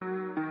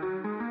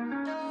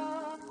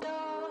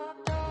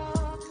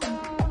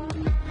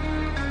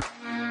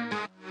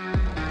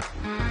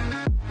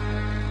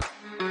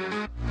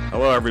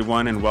Hello,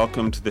 everyone, and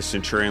welcome to the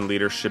Centurion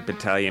Leadership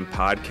Battalion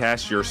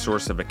podcast, your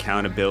source of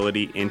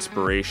accountability,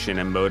 inspiration,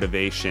 and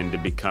motivation to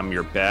become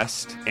your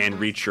best and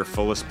reach your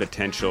fullest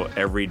potential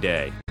every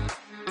day.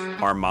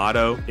 Our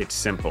motto, it's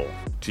simple: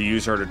 to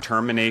use our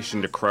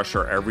determination to crush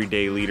our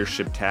everyday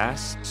leadership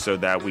tasks so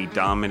that we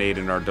dominate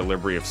in our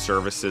delivery of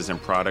services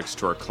and products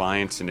to our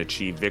clients and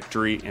achieve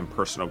victory and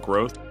personal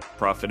growth,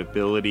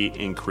 profitability,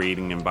 and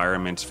creating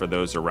environments for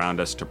those around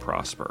us to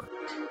prosper.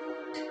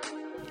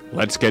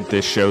 Let's get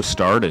this show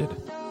started.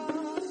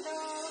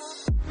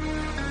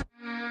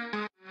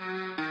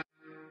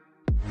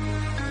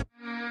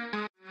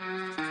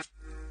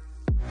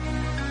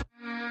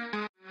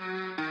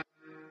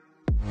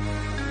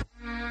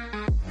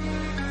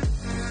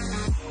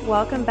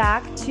 Welcome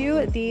back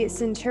to the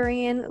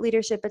Centurion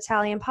Leadership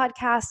Battalion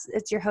podcast.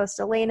 It's your host,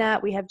 Elena.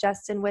 We have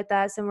Justin with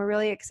us, and we're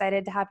really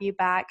excited to have you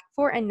back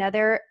for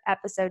another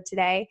episode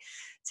today.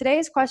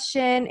 Today's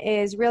question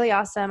is really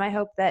awesome. I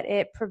hope that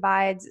it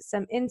provides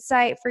some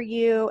insight for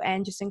you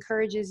and just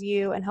encourages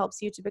you and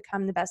helps you to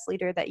become the best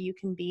leader that you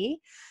can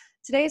be.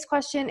 Today's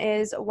question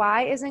is,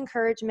 why is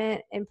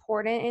encouragement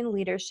important in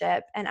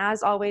leadership? And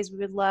as always, we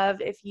would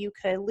love if you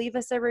could leave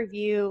us a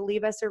review,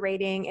 leave us a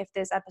rating if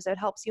this episode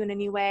helps you in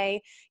any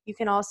way. You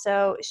can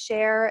also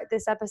share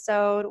this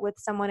episode with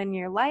someone in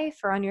your life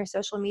or on your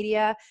social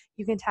media.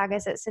 You can tag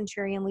us at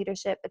Centurion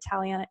Leadership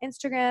Battalion on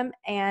Instagram,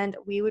 and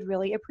we would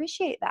really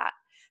appreciate that.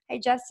 Hey,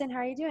 Justin, how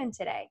are you doing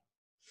today?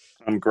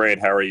 I'm great.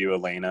 How are you,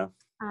 Elena?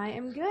 I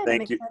am good.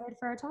 I'm excited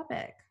for our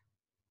topic.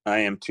 I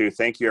am too.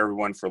 Thank you,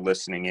 everyone, for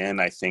listening in.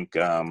 I think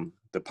the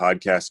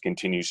podcast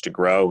continues to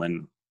grow,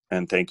 and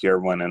thank you,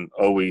 everyone. And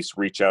always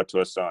reach out to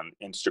us on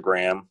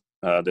Instagram,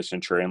 the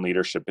Centurion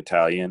Leadership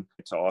Battalion.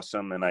 It's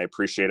awesome, and I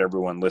appreciate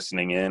everyone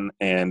listening in.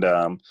 And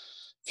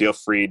feel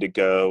free to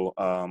go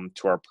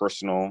to our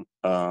personal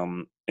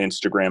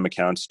Instagram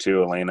accounts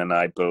too. Elena and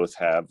I both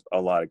have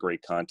a lot of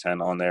great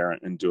content on there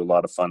and do a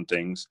lot of fun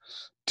things.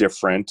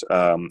 Different.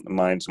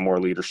 Mine's more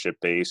leadership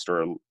based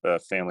or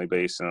family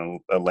based, and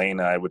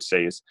Elena, I would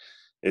say, is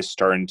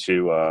starting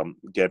to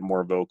get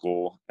more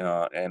vocal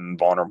and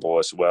vulnerable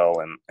as well,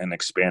 and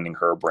expanding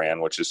her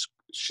brand, which is,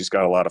 she's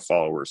got a lot of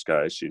followers,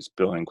 guys. She's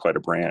building quite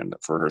a brand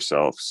for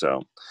herself,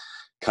 so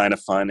kind of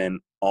fun. And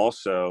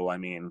also, I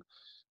mean,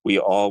 we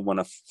all want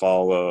to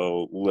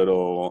follow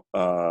little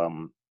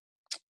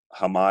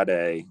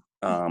Hamade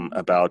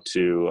about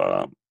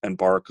to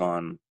embark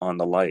on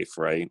the life,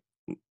 right?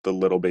 The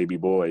little baby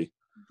boy.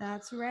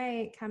 That's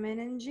right. Coming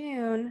in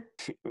June.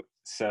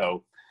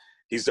 So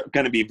he's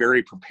going to be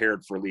very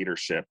prepared for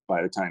leadership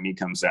by the time he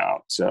comes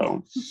out.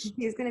 So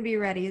he's going to be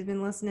ready. He's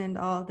been listening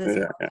to all of this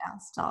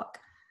podcast talk.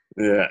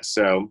 Yeah.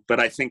 So, but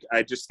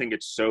I just think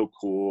it's so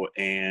cool.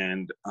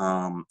 And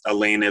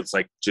Elena, it's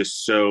like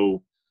just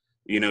so,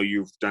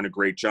 you've done a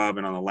great job.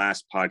 And on the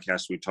last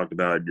podcast, we talked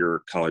about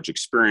your college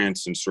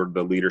experience and sort of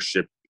the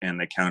leadership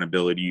and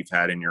accountability you've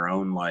had in your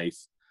own life.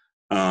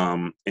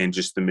 And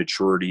just the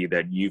maturity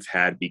that you've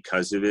had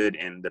because of it,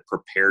 and the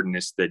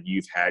preparedness that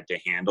you've had to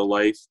handle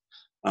life,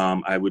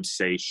 I would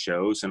say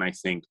shows. And I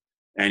think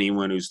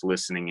anyone who's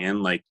listening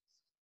in,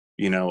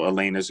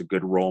 Elena's a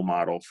good role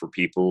model for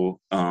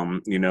people,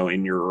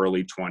 in your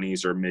early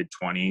 20s or mid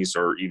 20s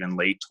or even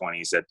late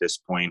 20s at this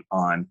point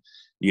on,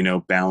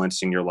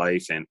 balancing your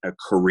life and a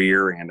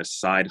career and a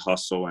side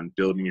hustle and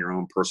building your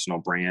own personal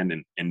brand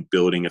and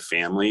building a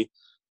family.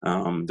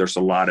 There's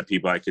a lot of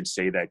people I could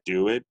say that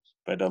do it,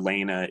 but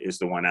Elena is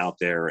the one out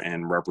there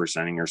and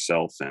representing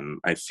herself. And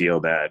I feel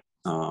that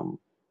I'm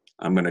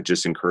going to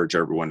just encourage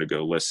everyone to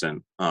go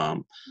listen. I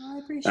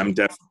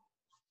appreciate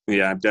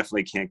I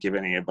definitely can't give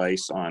any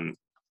advice on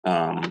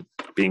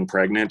being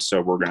pregnant.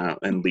 So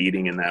and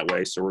leading in that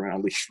way. So we're going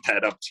to leave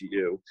that up to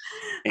you.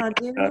 I'll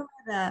do my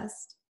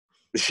best.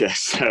 Yeah.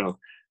 So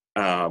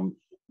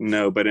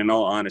no, but in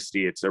all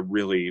honesty, it's a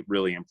really,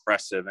 really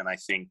impressive. And I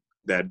think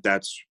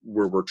that's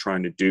where we're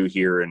trying to do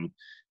here. And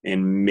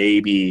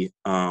maybe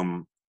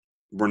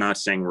we're not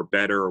saying we're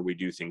better or we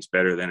do things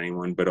better than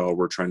anyone, but all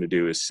we're trying to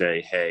do is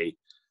say, hey,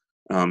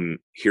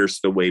 here's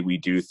the way we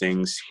do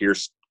things.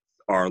 Here's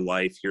our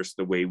life. Here's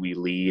the way we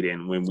lead.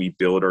 And when we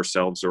build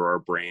ourselves or our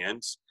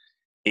brands,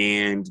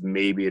 and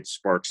maybe it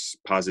sparks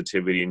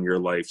positivity in your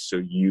life so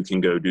you can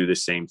go do the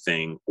same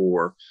thing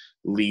or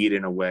lead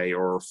in a way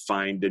or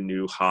find a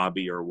new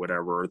hobby or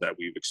whatever that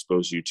we've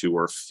exposed you to,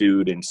 or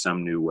food in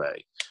some new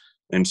way.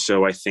 And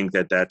so I think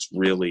that that's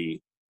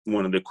really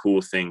one of the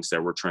cool things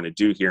that we're trying to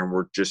do here. And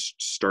we're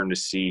just starting to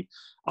see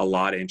a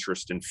lot of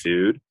interest in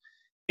food.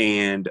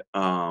 And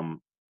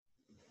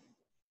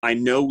I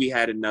know we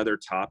had another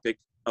topic,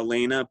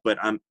 Elena, but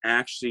I'm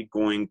actually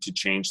going to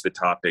change the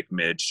topic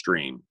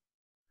midstream.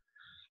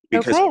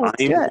 Because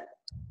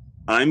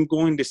I'm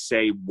going to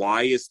say,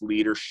 why is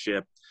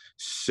leadership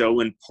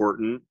so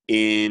important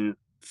in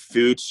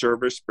food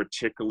service,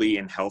 particularly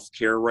in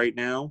healthcare right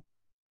now?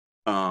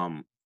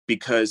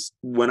 Because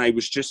when I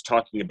was just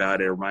talking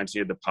about it, it reminds me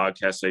of the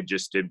podcast I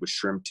just did with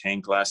Shrimp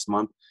Tank last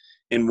month.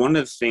 And one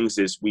of the things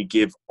is we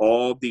give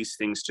all these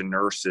things to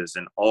nurses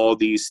and all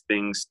these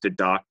things to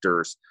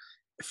doctors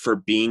for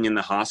being in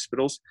the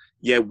hospitals.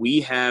 Yeah,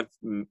 we have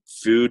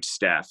food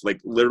staff, like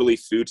literally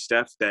food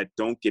staff that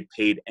don't get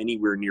paid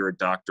anywhere near a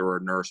doctor or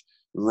a nurse,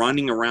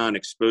 running around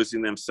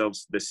exposing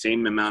themselves to the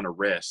same amount of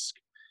risk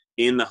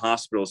in the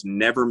hospitals,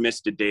 never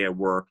missed a day at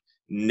work,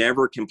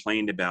 never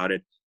complained about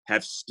it,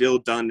 have still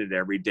done it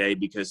every day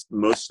because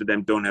most of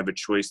them don't have a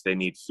choice. They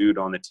need food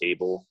on the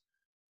table.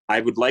 I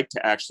would like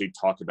to actually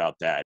talk about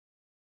that.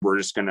 We're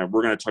going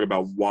to talk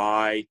about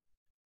why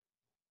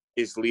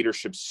is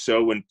leadership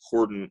so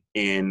important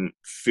in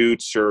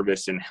food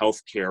service and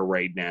healthcare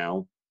right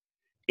now,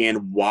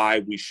 and why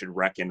we should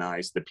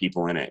recognize the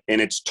people in it. And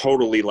it's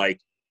totally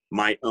like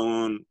my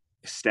own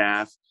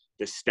staff,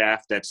 the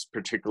staff that's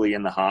particularly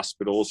in the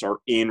hospitals or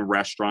in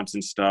restaurants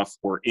and stuff,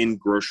 or in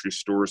grocery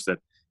stores that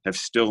have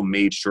still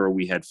made sure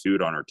we had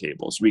food on our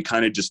tables. We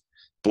kind of just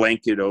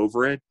blanket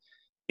over it.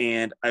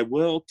 And I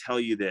will tell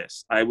you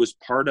this,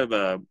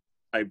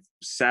 I've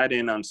sat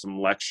in on some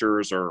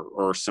lectures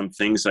or some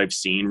things I've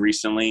seen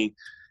recently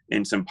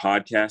in some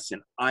podcasts,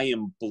 and I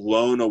am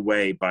blown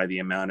away by the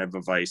amount of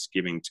advice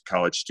giving to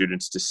college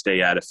students to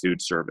stay out of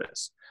food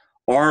service.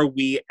 Are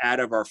we out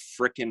of our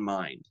frickin'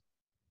 mind?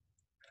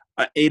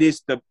 It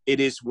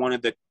is one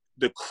of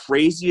the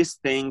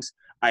craziest things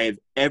I have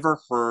ever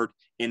heard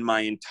in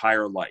my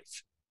entire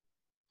life.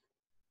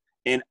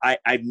 And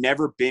I've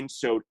never been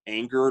so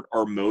angered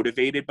or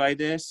motivated by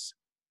this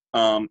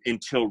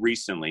until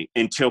recently,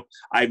 until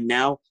I've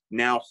now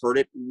heard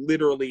it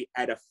literally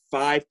out of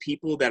 5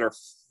 people that are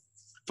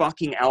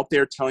fucking out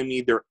there telling me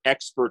they're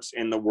experts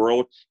in the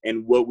world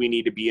and what we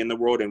need to be in the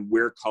world and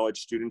where college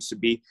students should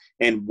be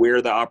and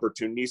where the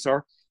opportunities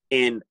are.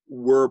 And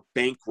we're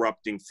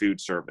bankrupting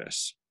food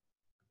service.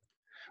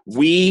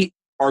 We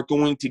are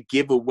going to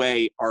give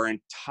away our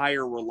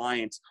entire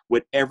reliance,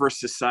 whatever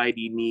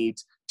society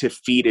needs to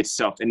feed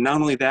itself. And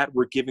not only that,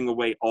 we're giving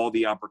away all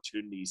the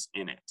opportunities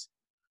in it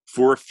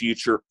for a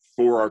future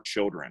for our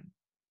children.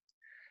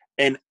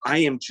 And I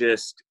am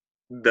just,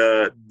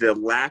 the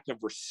lack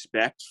of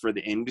respect for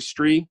the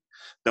industry,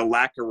 the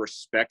lack of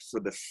respect for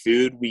the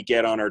food we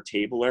get on our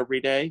table every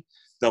day,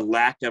 the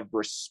lack of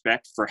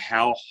respect for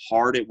how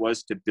hard it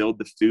was to build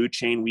the food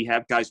chain we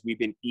have. Guys, we've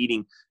been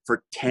eating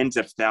for tens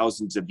of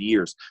thousands of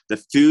years. The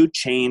food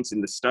chains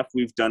and the stuff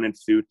we've done in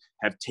food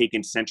have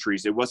taken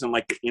centuries. It wasn't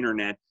like the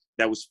internet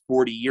that was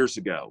 40 years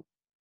ago.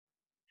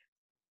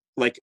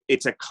 Like,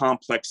 it's a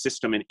complex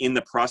system. And in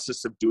the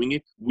process of doing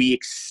it, we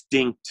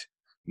extinct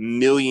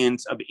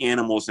millions of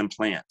animals and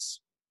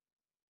plants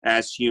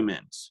as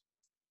humans.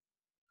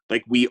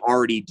 Like, we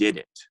already did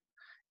it.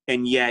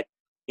 And yet,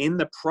 in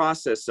the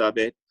process of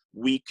it,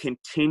 we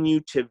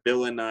continue to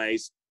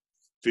villainize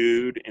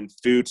food and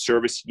food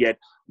service, yet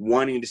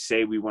wanting to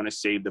say we want to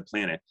save the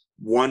planet,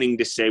 wanting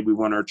to say we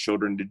want our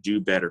children to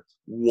do better,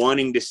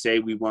 wanting to say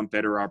we want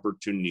better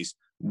opportunities,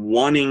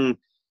 wanting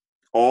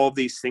all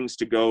these things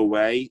to go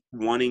away,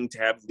 wanting to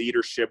have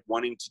leadership,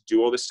 wanting to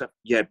do all this stuff,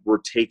 yet we're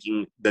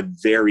taking the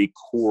very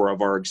core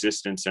of our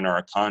existence and our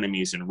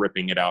economies and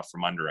ripping it out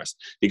from under us.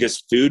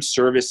 Because food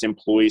service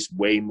employs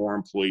way more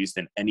employees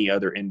than any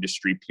other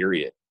industry,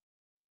 period.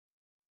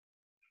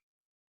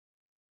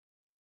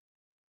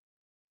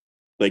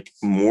 Like,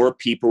 more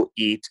people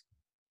eat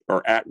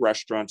or at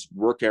restaurants,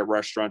 work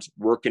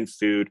in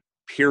food,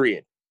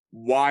 period.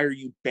 Why are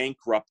you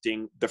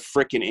bankrupting the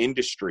frickin'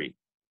 industry?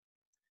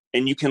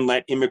 And you can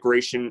let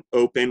immigration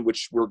open,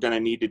 which we're going to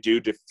need to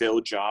do to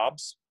fill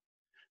jobs.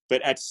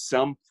 But at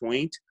some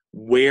point,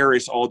 where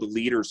is all the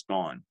leaders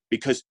gone?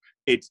 Because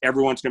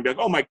everyone's going to be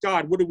like, oh my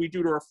God, what do we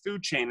do to our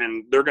food chain?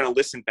 And they're going to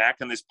listen back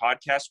on this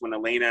podcast when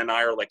Elena and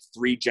I are like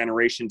 3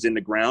 generations in the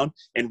ground,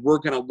 and we're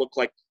going to look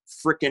like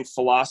frickin'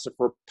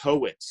 philosopher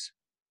poets.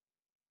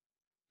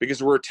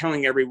 Because we're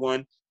telling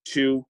everyone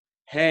to,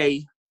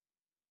 hey,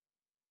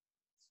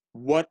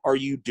 what are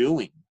you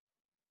doing?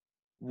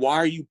 Why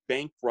are you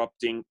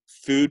bankrupting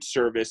food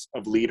service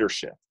of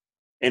leadership?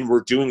 And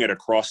we're doing it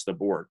across the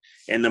board.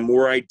 And the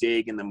more I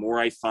dig and the more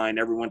I find,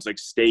 everyone's like,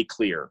 stay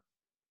clear,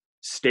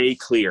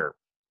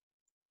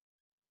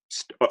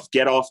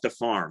 get off the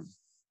farm.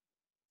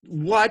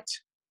 What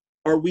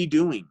are we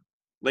doing?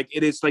 Like,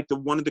 it is like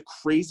one of the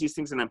craziest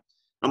things. And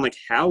I'm like,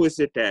 how is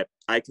it that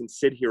I can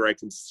sit here, I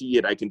can see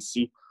it, I can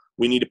see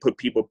we need to put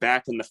people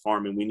back on the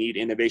farm and we need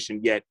innovation,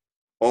 yet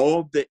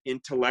all the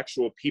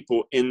intellectual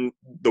people in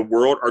the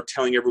world are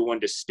telling everyone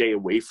to stay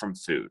away from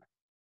food.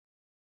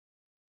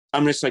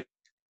 I'm just like,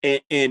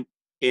 and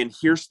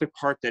here's the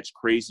part that's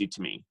crazy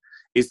to me,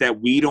 is that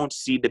we don't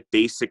see the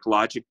basic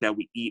logic that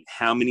we eat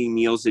how many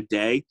meals a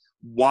day.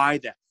 Why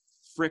the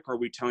frick are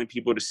we telling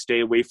people to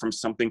stay away from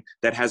something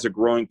that has a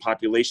growing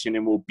population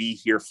and will be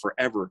here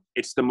forever?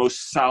 It's the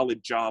most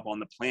solid job on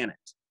the planet.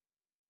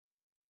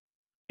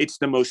 It's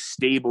the most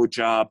stable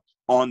job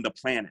on the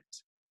planet.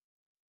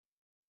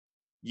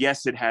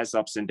 Yes, it has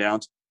ups and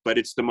downs, but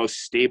it's the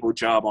most stable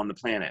job on the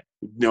planet.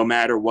 No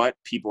matter what,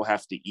 people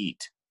have to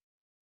eat.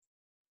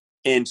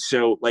 And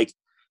so, like,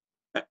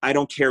 I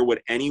don't care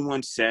what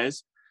anyone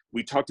says.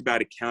 We talked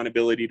about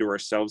accountability to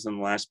ourselves in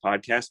the last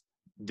podcast.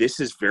 This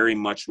is very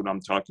much what I'm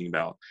talking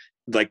about.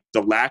 Like,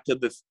 the lack of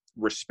the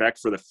respect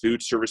for the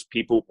food service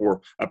people,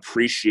 or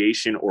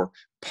appreciation, or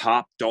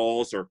pop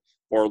dolls, or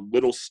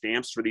little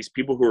stamps for these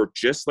people who are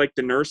just like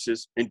the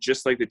nurses and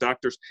just like the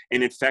doctors.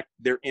 And in fact,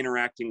 they're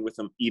interacting with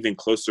them even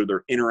closer.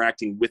 They're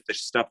interacting with the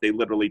stuff they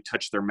literally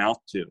touch their mouth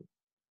to.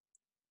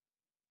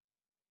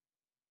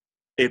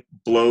 It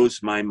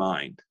blows my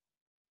mind.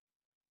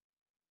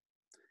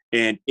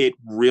 And it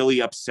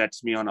really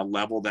upsets me on a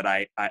level that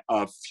I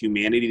of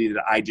humanity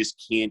that I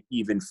just can't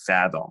even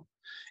fathom.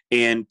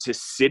 And to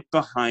sit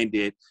behind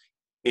it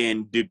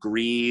in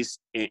degrees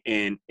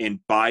and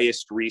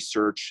biased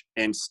research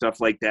and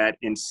stuff like that,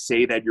 and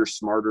say that you're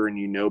smarter and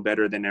you know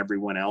better than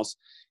everyone else,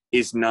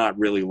 is not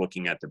really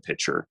looking at the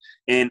picture.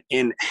 And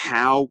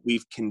how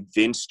we've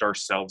convinced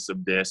ourselves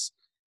of this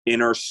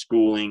in our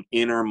schooling,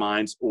 in our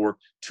minds, or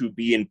to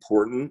be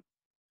important,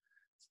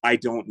 I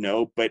don't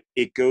know, but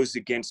it goes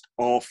against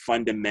all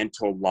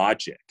fundamental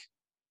logic.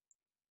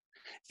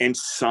 And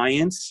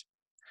science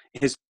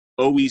has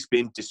always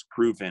been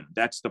disproven.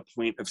 That's the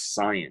point of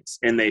science.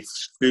 And they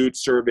food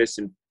service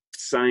and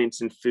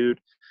science and food.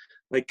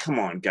 Like, come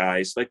on,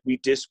 guys. Like, we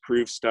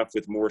disprove stuff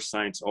with more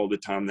science all the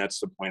time. That's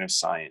the point of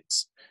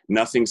science.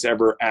 Nothing's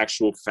ever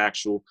actual,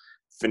 factual,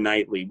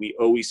 finitely. We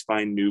always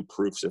find new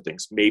proofs of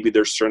things. Maybe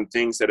there's certain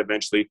things that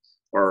eventually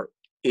are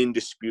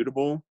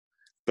indisputable,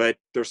 but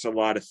there's a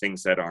lot of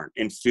things that aren't.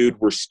 In food,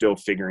 we're still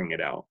figuring it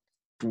out.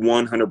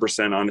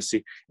 100%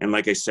 honesty. And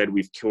like I said,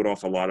 we've killed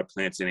off a lot of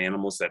plants and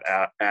animals that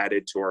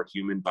added to our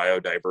human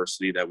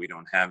biodiversity that we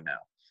don't have now.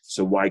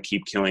 So why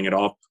keep killing it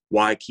off?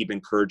 Why keep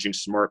encouraging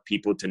smart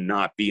people to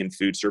not be in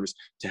food service,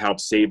 to help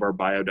save our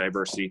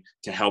biodiversity,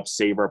 to help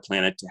save our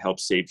planet, to help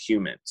save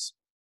humans?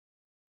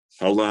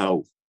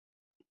 Hello.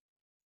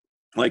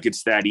 Like,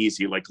 it's that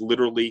easy. Like,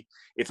 literally,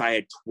 if I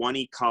had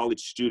 20 college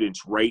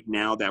students right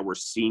now that were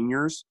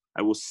seniors,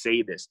 I will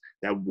say this,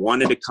 that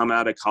wanted to come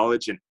out of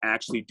college and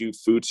actually do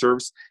food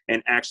service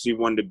and actually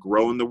wanted to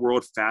grow in the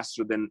world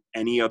faster than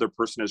any other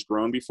person has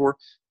grown before,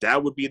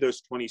 that would be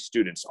those 20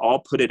 students.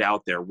 I'll put it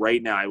out there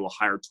right now. I will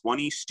hire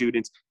 20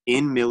 students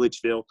in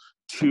Milledgeville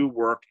to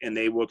work, and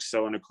they will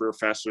excel in a career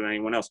faster than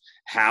anyone else.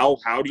 How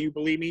do you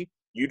believe me?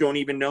 You don't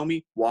even know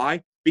me.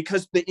 Why?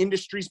 Because the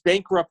industry's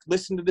bankrupt.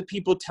 Listen to the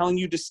people telling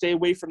you to stay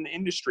away from the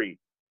industry.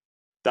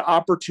 The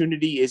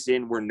opportunity is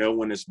in where no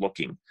one is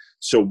looking.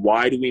 So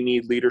why do we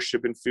need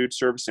leadership in food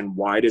service, and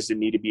why does it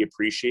need to be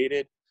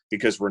appreciated?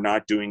 Because we're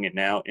not doing it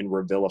now, and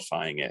we're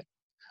vilifying it.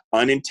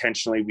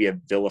 Unintentionally, we have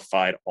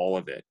vilified all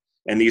of it.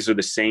 And these are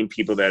the same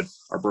people that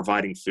are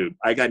providing food.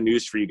 I got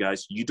news for you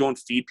guys. You don't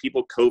feed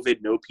people COVID,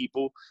 no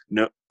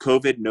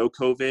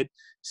COVID,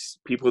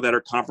 people that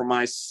are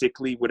compromised,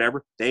 sickly,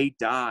 whatever, they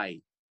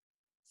die.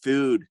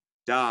 Food,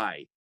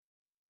 die.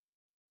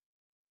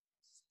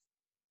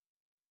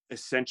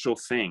 Essential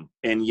thing.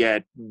 And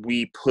yet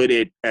we put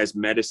it as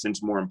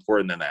medicine's more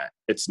important than that.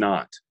 It's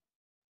not.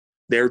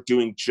 They're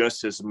doing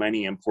just as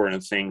many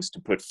important things to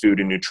put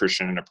food and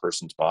nutrition in a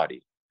person's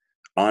body.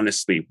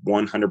 Honestly,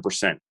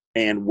 100%.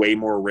 And way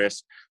more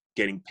risk,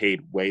 getting paid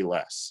way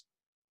less.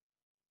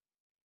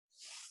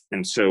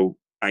 And so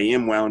I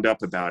am wound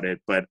up about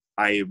it, but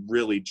I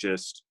really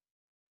just,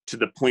 to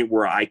the point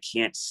where I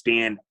can't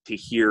stand to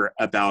hear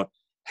about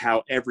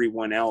how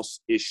everyone else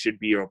should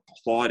be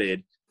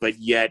applauded, but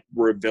yet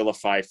we're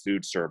vilify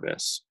food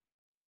service.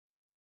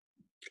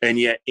 And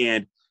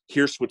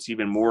here's what's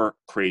even more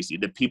crazy.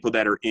 The people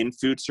that are in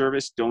food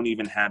service don't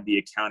even have the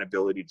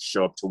accountability to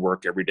show up to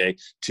work every day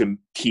to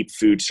keep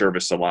food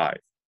service alive.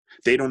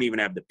 They don't even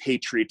have the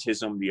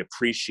patriotism, the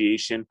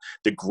appreciation,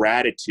 the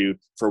gratitude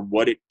for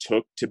what it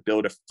took to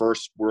build a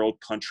first world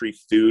country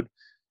food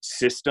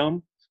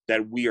system,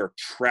 that we are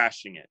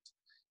trashing it.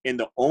 And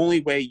the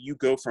only way you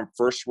go from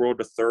first world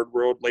to third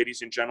world,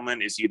 ladies and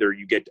gentlemen, is either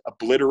you get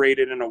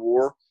obliterated in a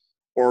war,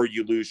 or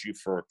you lose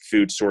your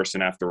food source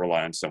and have to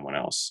rely on someone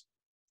else.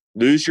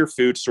 Lose your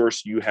food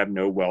source, you have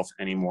no wealth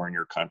anymore in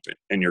your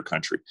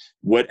country.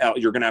 What else?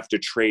 You're going to have to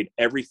trade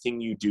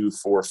everything you do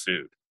for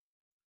food.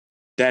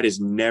 That is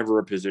never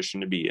a position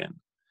to be in,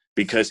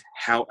 because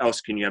how else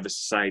can you have a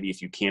society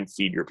if you can't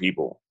feed your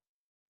people?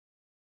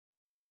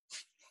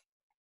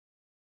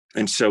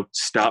 And so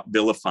stop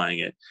vilifying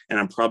it. And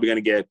I'm probably going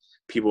to get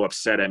people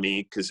upset at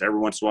me, because every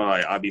once in a while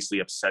I obviously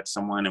upset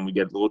someone and we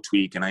get a little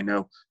tweak. And I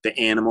know the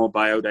animal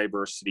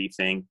biodiversity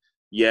thing.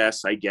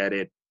 Yes, I get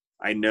it.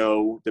 I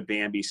know the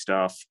Bambi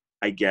stuff.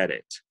 I get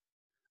it.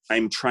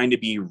 I'm trying to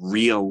be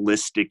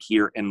realistic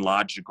here and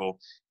logical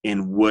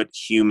in what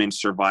human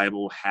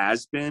survival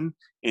has been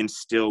and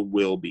still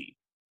will be.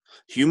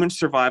 Human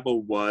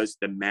survival was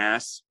the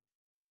mass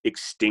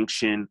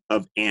extinction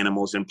of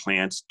animals and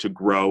plants to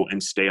grow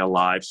and stay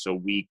alive so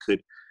we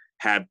could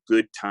have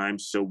good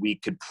times, so we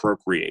could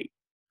procreate.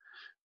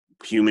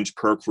 Humans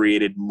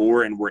procreated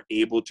more and were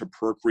able to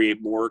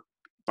procreate more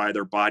by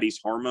their body's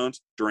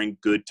hormones during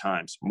good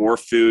times. More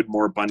food,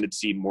 more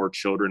abundancy, more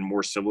children,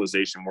 more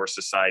civilization, more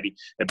society,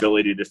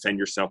 ability to defend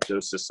yourself.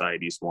 Those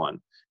societies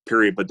won,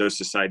 period. But those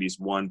societies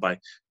won by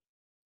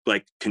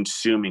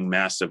consuming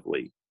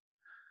massively.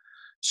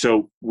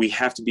 So we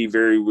have to be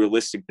very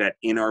realistic that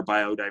in our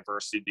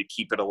biodiversity, to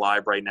keep it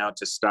alive right now,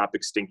 to stop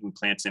extincting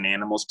plants and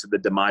animals to the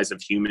demise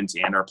of humans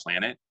and our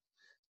planet,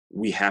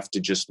 we have to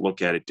just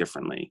look at it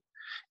differently.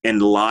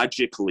 And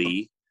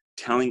logically,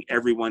 telling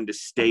everyone to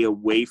stay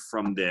away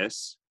from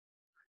this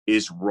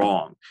is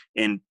wrong.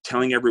 And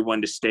telling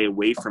everyone to stay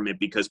away from it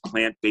because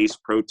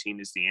plant-based protein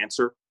is the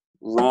answer,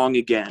 wrong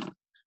again.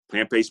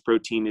 Plant-based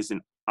protein is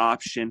an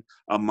option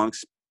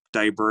amongst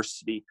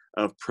diversity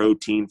of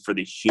protein for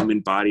the human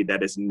body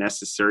that is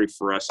necessary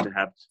for us to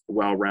have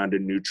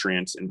well-rounded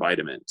nutrients and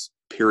vitamins,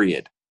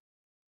 period.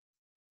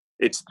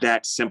 It's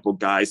that simple,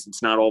 guys.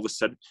 It's not all of a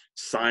sudden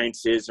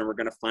science is, and we're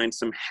going to find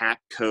some hack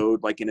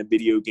code like in a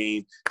video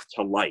game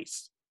to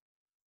life.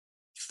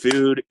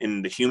 Food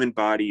in the human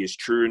body is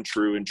true and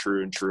true and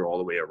true and true all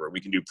the way over.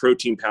 We can do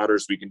protein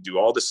powders. We can do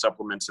all the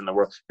supplements in the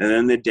world. And at the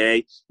end of the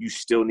day, you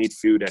still need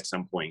food at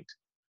some point.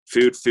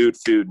 Food,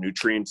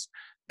 nutrients,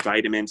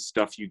 vitamins,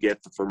 stuff you get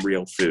from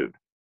real food.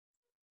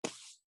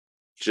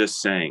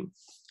 Just saying.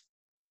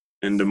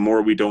 And the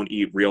more we don't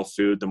eat real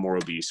food, the more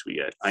obese we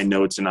get. I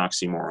know it's an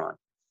oxymoron,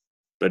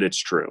 but it's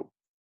true.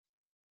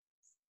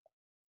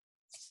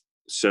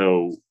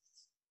 So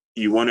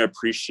you want to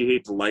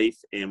appreciate life,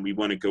 and we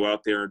want to go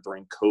out there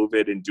during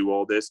COVID and do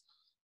all this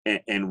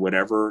and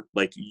whatever.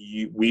 Like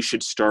we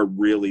should start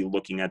really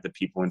looking at the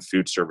people in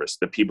food service,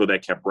 the people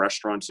that kept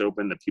restaurants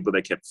open, the people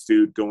that kept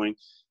food going,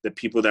 the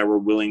people that were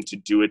willing to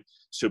do it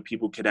so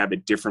people could have a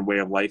different way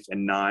of life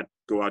and not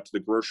go out to the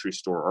grocery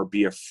store or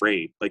be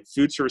afraid. Like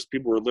food service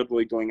people were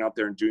literally going out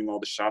there and doing all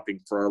the shopping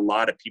for a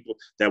lot of people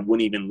that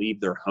wouldn't even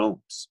leave their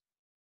homes.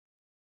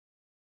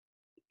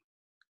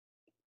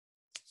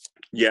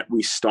 Yet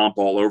we stomp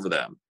all over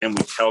them and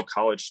we tell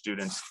college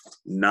students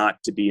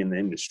not to be in the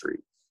industry.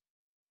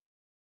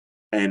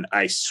 And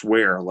I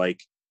swear,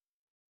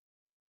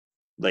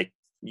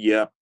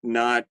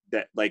 not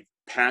that, like,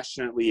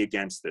 passionately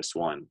against this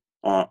one,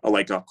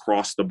 like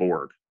across the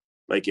board.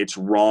 Like it's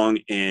wrong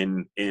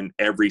in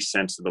every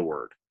sense of the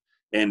word.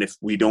 And if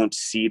we don't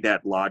see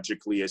that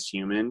logically as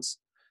humans,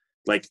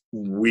 like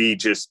we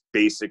just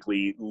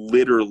basically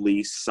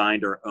literally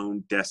signed our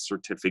own death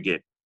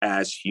certificate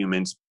as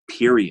humans,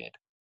 period.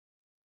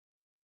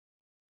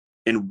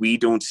 And we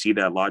don't see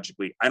that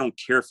logically. I don't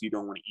care if you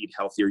don't want to eat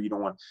healthy or you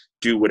don't want to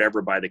do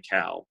whatever by the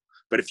cow.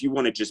 But if you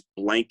want to just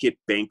blanket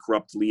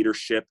bankrupt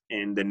leadership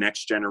in the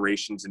next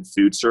generations in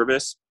food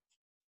service,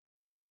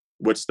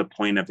 what's the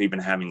point of even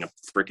having a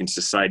freaking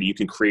society? You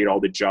can create all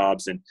the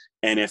jobs and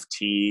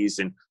NFTs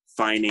and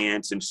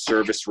finance and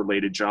service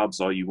related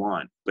jobs all you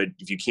want. But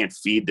if you can't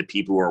feed the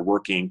people who are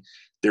working,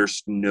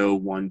 there's no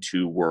one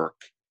to work.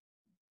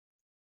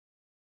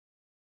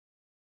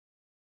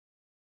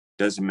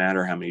 Doesn't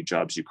matter how many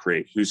jobs you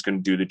create. Who's going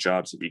to do the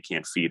jobs if you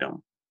can't feed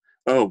them?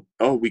 Oh,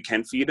 we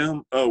can feed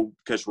them? Oh,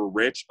 because we're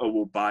rich? Oh,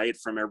 we'll buy it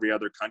from every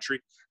other country?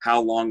 How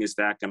long is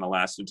that going to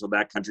last until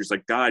that country's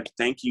like, God,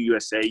 thank you,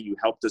 USA. You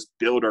helped us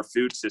build our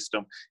food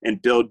system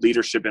and build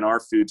leadership in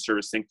our food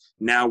service thing.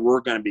 Now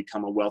we're going to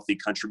become a wealthy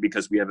country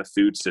because we have a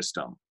food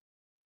system.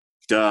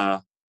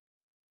 Duh.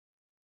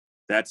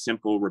 That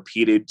simple,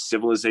 repeated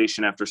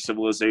civilization after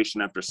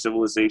civilization after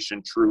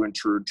civilization, true and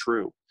true and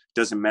true.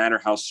 Doesn't matter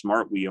how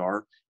smart we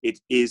are. It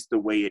is the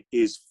way it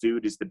is.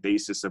 Food is the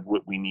basis of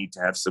what we need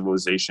to have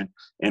civilization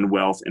and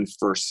wealth and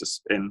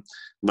first and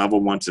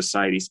level one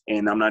societies.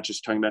 And I'm not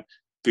just talking about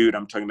food.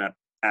 I'm talking about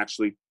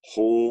actually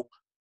whole,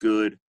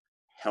 good,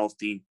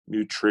 healthy,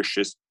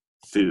 nutritious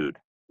food,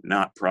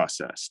 not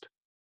processed.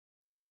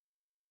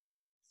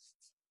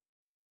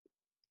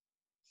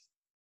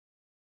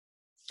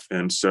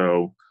 And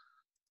so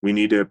we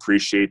need to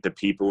appreciate the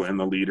people and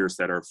the leaders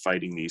that are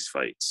fighting these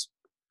fights.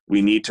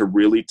 We need to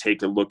really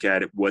take a look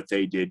at what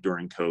they did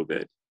during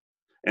COVID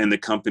and the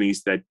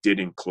companies that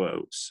didn't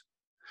close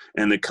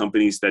and the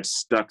companies that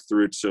stuck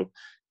through it so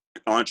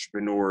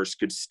entrepreneurs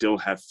could still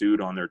have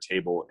food on their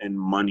table and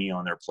money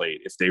on their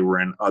plate if they were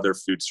in other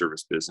food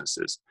service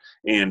businesses,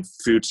 and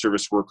food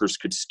service workers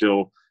could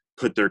still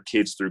put their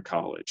kids through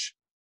college.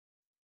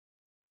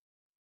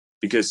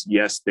 Because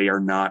yes, they are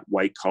not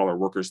white collar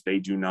workers. They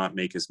do not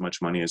make as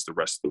much money as the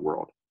rest of the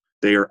world.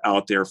 They are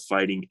out there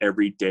fighting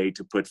every day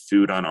to put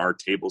food on our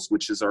tables,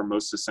 which is our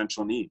most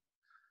essential need,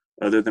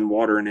 other than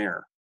water and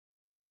air,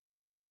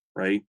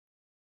 right?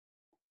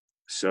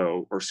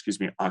 So, or excuse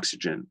me,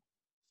 oxygen.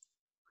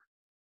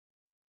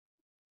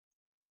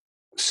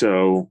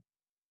 So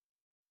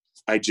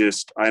I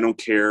don't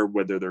care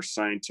whether there's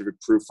scientific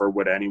proof or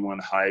what anyone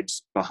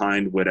hides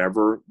behind,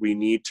 whatever. We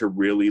need to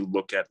really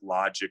look at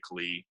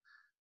logically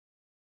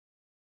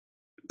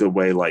the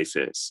way life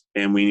is.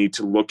 And we need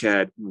to look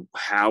at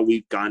how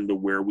we've gotten to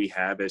where we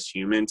have as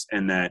humans,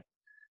 and that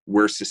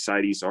where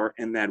societies are,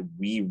 and that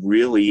we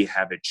really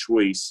have a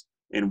choice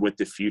in what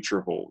the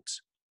future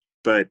holds.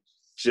 But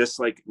just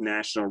like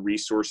national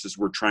resources,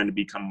 we're trying to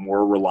become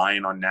more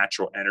reliant on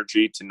natural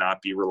energy to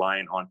not be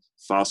reliant on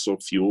fossil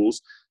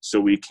fuels so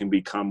we can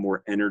become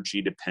more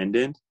energy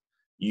dependent.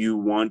 You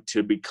want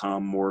to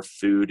become more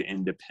food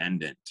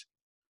independent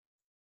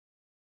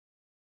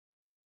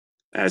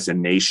as a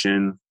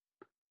nation,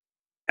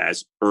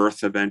 as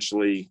Earth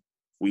eventually,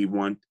 we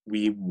want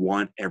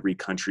every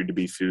country to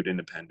be food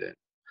independent.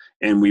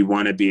 And we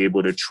want to be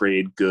able to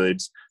trade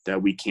goods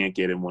that we can't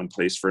get in one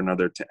place for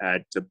another to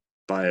add to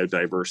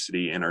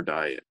biodiversity in our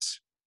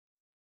diets.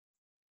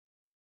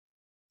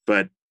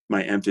 But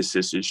my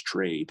emphasis is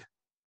trade.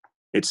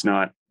 It's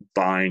not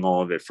buying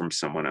all of it from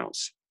someone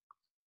else.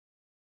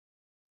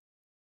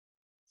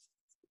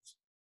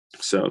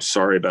 So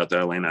sorry about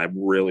that, Elena. I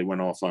really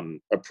went off on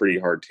a pretty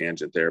hard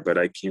tangent there, but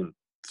I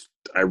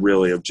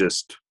really have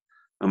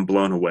I'm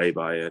blown away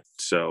by it.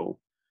 So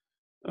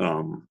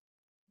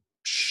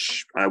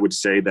I would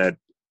say that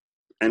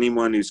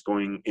anyone who's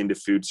going into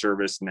food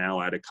service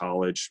now out of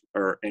college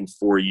or in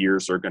 4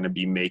 years are going to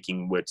be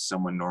making what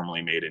someone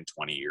normally made in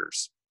 20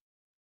 years,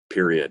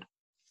 period.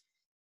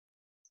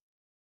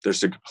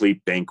 There's a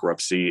complete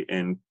bankruptcy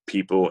in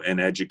people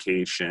in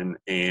education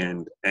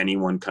and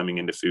anyone coming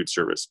into food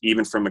service,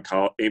 even from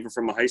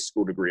a high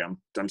school degree.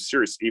 I'm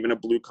serious. Even a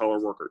blue collar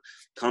worker,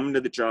 come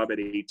to the job at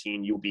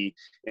 18,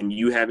 and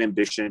you have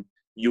ambition.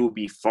 You will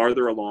be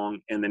farther along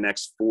in the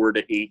next 4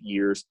 to 8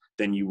 years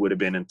than you would have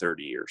been in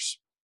 30 years.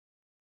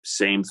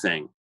 Same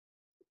thing.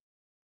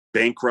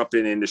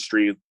 Bankrupted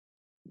industry.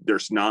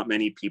 There's not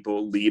many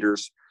people.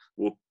 Leaders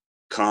will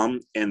come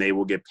and they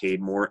will get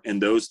paid more.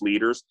 And those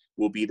leaders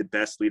will be the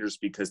best leaders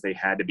because they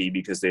had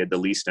the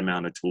least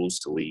amount of tools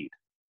to lead,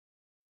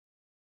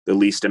 the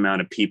least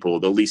amount of people,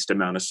 the least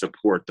amount of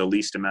support, the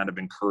least amount of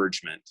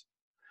encouragement.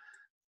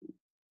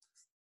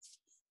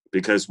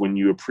 Because when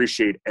you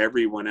appreciate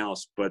everyone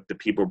else, but the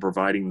people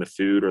providing the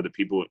food or the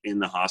people in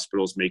the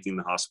hospitals making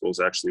the hospitals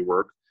actually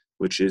work,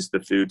 which is the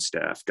food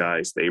staff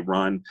guys. They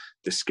run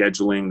the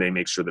scheduling. They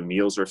make sure the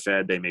meals are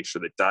fed. They make sure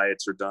the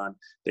diets are done.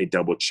 They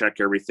double check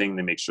everything.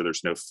 They make sure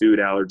there's no food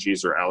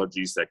allergies or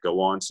allergies that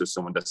go on so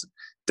someone doesn't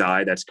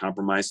die that's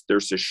compromised.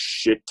 There's a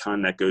shit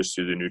ton that goes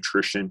through the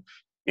nutrition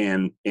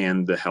and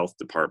the health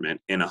department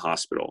in a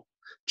hospital.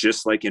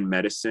 Just like in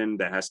medicine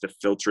that has to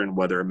filter in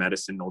whether a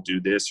medicine will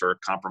do this or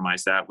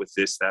compromise that with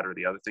this, that, or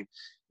the other thing.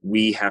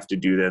 We have to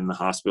do that in the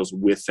hospitals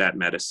with that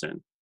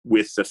medicine,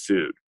 with the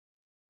food.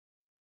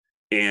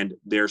 And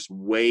there's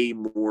way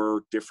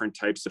more different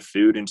types of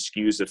food and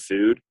SKUs of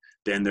food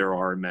than there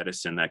are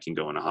medicine that can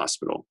go in a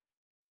hospital.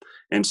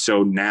 And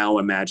so now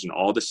imagine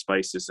all the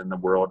spices in the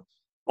world,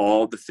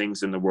 all the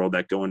things in the world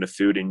that go into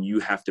food, and you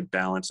have to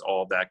balance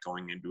all that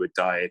going into a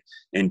diet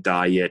and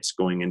diets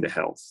going into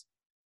health.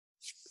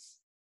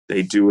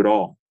 They do it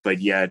all,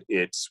 but yet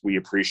we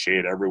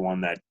appreciate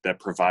everyone that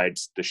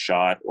provides the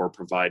shot or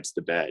provides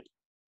the bed.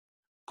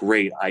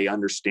 Great. I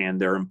understand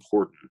they're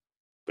important,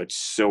 but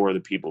so are the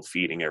people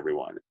feeding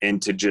everyone.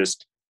 And to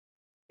just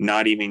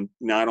not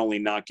only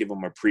not give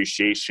them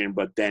appreciation,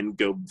 but then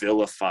go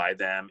vilify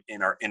them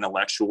in our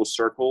intellectual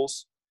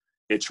circles,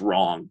 it's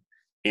wrong.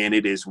 And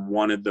it is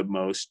one of the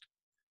most,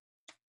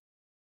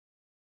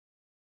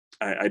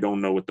 I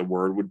don't know what the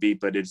word would be,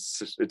 but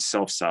it's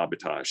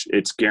self-sabotage.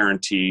 It's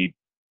guaranteed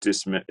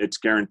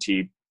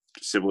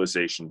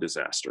civilization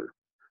disaster.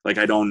 Like,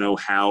 I don't know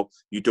how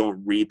you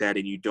don't read that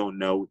and you don't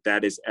know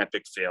that is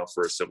epic fail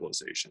for a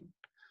civilization.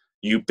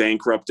 You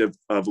bankrupt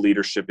of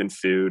leadership in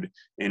food,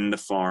 in the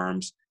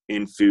farms,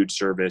 in food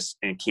service,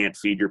 and can't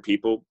feed your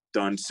people,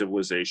 done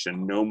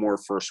civilization. No more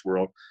first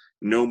world,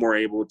 no more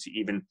able to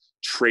even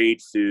trade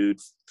food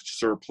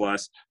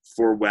surplus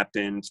for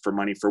weapons, for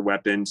money for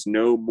weapons,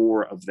 no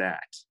more of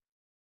that.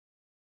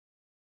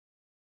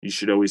 You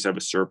should always have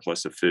a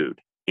surplus of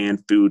food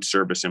and food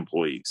service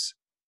employees.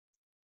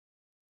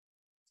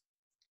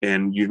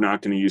 And you're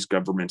not going to use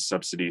government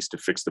subsidies to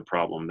fix the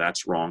problem.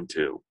 That's wrong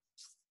too.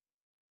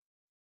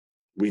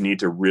 We need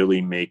to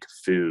really make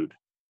food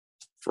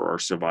for our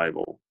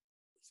survival.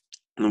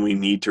 And we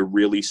need to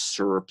really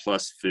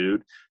surplus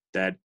food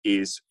that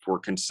is for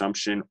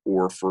consumption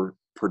or for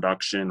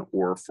production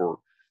or for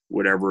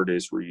whatever it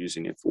is we're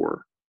using it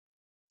for.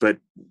 But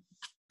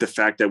the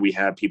fact that we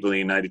have people in the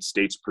United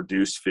States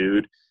produce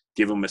food,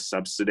 give them a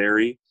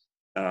subsidy,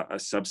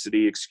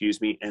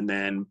 and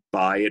then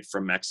buy it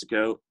from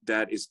Mexico,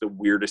 that is the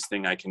weirdest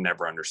thing I can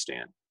never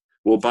understand.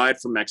 We'll buy it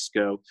from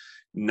Mexico,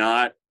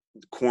 not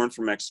corn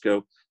from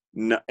Mexico,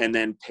 and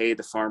then pay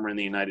the farmer in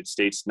the United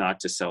States not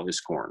to sell his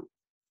corn.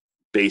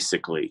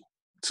 Basically,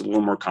 it's a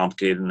little more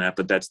complicated than that,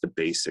 but that's the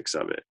basics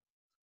of it.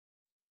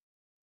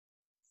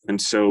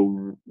 And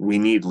so we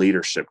need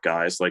leadership,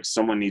 guys. Like,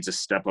 someone needs to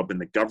step up in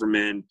the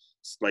government.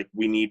 Like,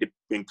 we need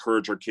to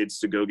encourage our kids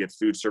to go get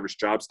food service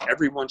jobs.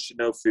 Everyone should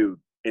know food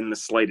in the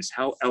slightest.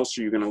 How else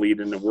are you going to lead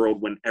in the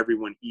world when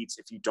everyone eats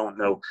if you don't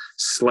know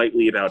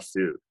slightly about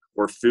food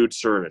or food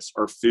service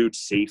or food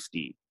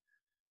safety?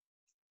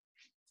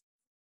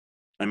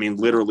 I mean,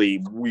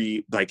 literally,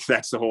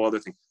 that's the whole other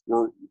thing.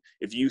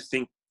 If you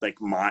think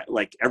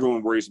like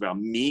everyone worries about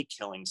me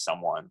killing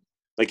someone,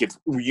 like if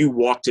you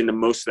walked into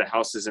most of the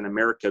houses in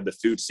America, the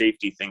food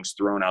safety thing's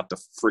thrown out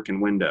the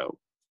freaking window.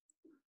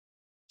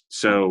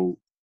 So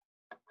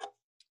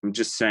I'm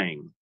just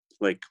saying,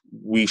 like,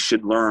 we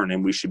should learn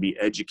and we should be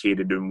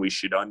educated and we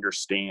should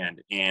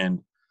understand.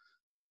 And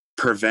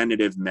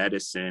preventative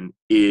medicine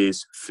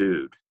is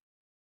food.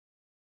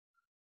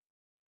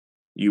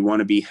 You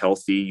want to be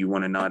healthy. You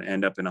want to not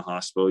end up in a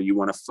hospital. You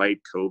want to fight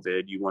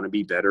COVID. You want to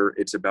be better.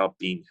 It's about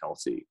being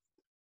healthy.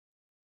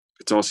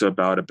 It's also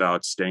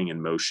about staying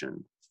in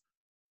motion.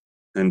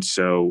 And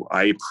so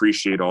I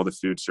appreciate all the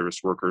food service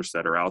workers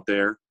that are out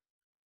there,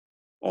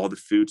 all the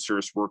food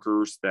service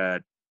workers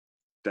that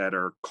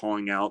are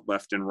calling out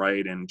left and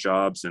right in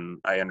jobs. And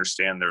I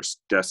understand there's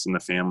deaths in the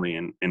family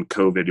and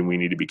COVID, and we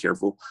need to be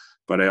careful.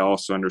 But I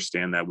also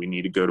understand that we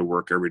need to go to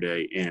work every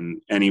day. And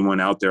anyone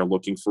out there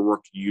looking for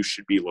work, you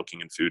should be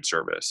looking in food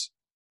service.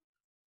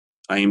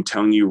 I am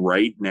telling you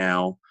right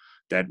now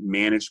that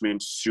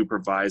management,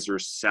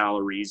 supervisors,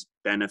 salaries,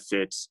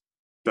 benefits,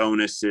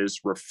 bonuses,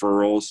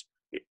 referrals,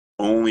 it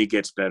only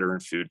gets better in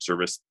food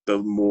service the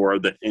more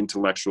the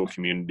intellectual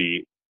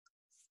community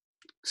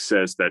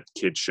says that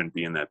kids shouldn't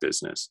be in that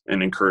business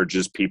and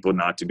encourages people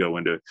not to go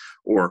into,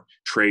 or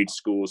trade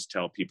schools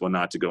tell people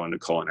not to go into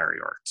culinary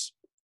arts.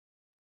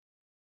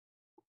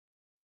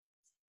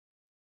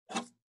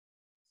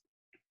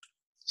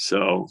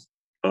 So,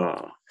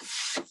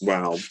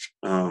 wow.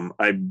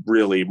 I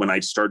really, when I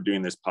started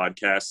doing this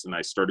podcast and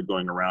I started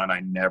going around,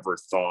 I never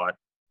thought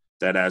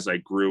that as I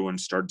grew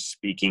and started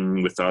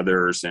speaking with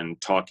others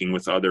and talking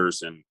with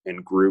others and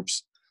in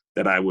groups,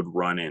 that I would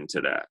run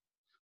into that.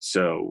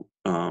 So,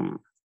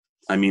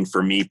 I mean,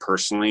 for me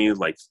personally,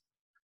 like,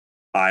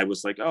 I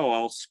was like, oh,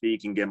 I'll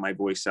speak and get my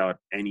voice out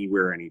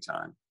anywhere,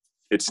 anytime.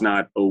 It's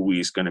not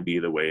always going to be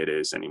the way it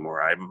is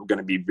anymore. I'm going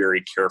to be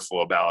very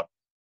careful about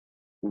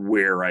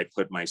where I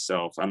put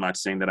myself. I'm not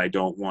saying that I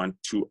don't want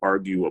to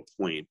argue a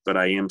point, but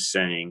I am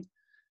saying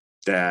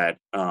that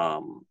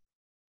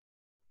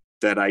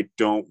that I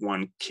don't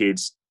want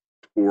kids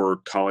or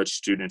college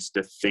students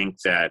to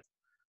think that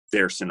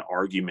there's an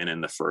argument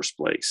in the first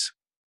place.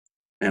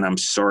 And I'm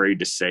sorry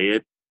to say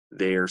it,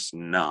 there's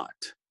not.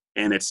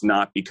 And it's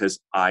not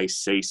because I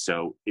say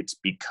so. It's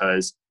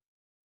because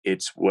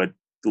it's what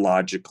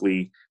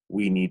logically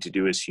we need to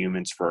do as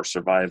humans for our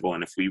survival.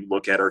 And if we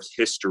look at our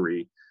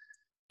history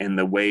and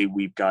the way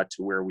we've got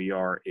to where we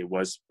are, it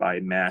was by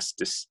mass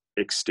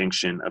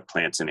extinction of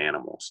plants and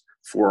animals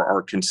for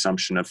our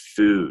consumption of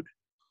food.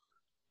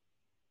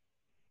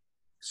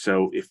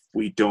 So if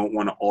we don't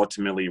want to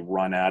ultimately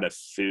run out of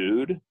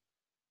food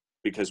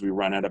because we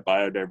run out of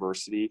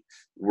biodiversity,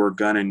 we're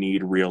going to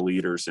need real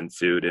leaders in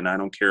food. And I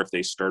don't care if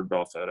they started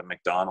off at a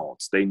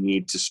McDonald's, they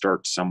need to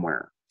start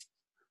somewhere.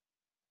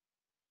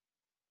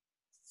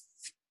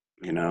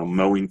 You know,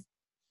 mowing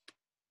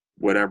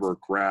whatever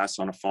grass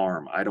on a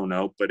farm, I don't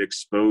know, but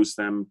expose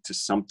them to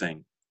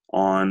something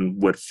on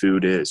what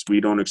food is.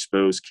 We don't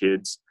expose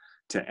kids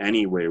to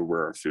any way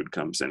where our food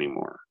comes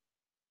anymore.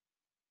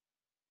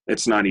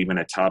 It's not even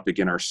a topic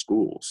in our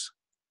schools.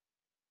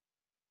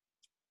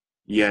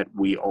 Yet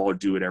we all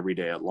do it every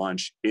day at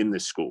lunch in the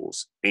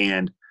schools.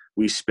 And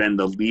we spend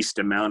the least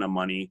amount of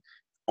money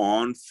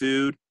on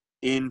food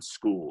in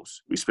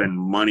schools. We spend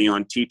money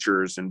on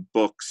teachers and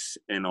books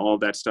and all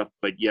that stuff,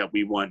 but yet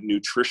we want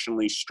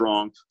nutritionally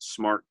strong,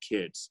 smart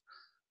kids.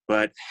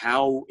 But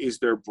how is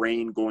their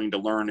brain going to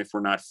learn if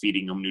we're not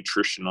feeding them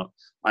nutritional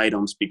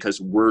items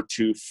because we're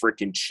too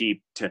freaking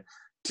cheap to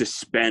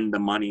spend the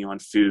money on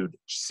food?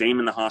 Same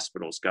in the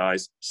hospitals,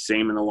 guys.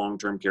 Same in the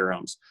long-term care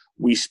homes.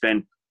 We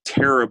spend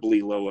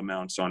terribly low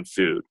amounts on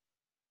food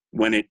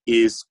when it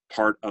is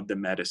part of the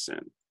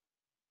medicine.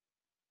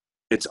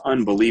 It's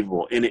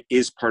unbelievable. And it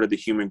is part of the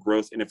human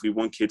growth. And if we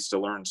want kids to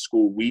learn in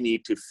school, we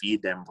need to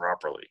feed them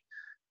properly.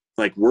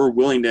 Like, we're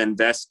willing to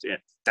invest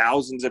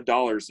thousands of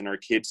dollars in our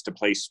kids to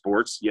play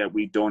sports, yet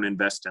we don't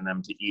invest in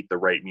them to eat the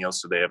right meal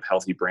so they have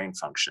healthy brain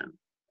function.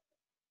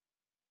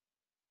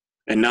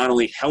 And not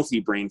only healthy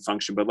brain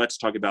function, but let's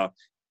talk about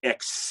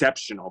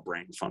exceptional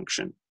brain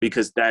function,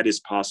 because that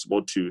is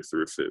possible too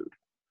through food.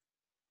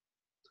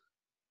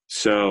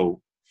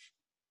 So,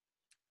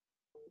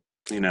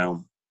 you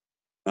know,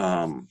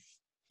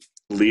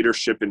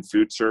 leadership in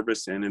food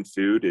service and in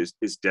food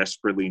is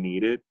desperately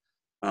needed.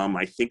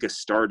 I think a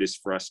start is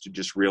for us to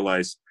just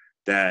realize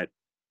that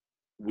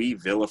we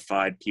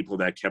vilified people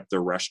that kept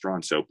their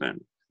restaurants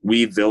open.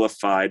 We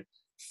vilified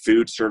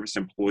food service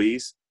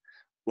employees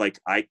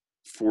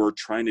for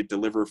trying to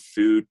deliver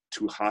food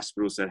to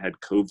hospitals that had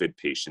COVID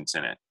patients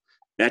in it.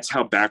 That's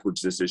how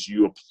backwards this is.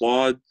 You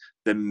applaud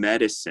the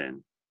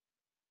medicine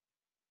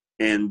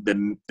and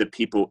the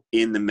people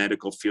in the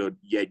medical field,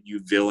 yet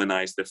you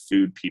villainize the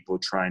food people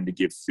trying to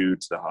give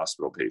food to the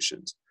hospital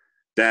patients.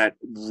 That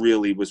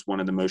really was one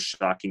of the most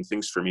shocking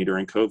things for me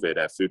during COVID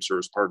at Food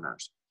Service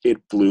Partners. It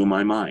blew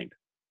my mind.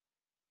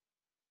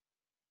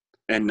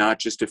 And not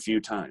just a few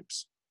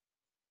times.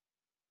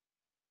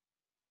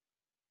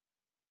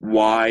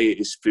 Why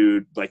is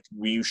food, like,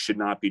 we should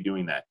not be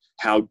doing that?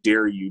 How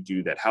dare you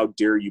do that? How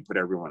dare you put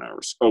everyone at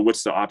risk? Oh,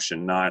 what's the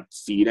option? Not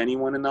feed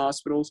anyone in the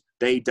hospitals?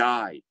 They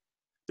die.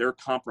 They're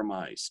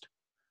compromised.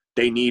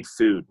 They need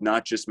food,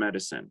 not just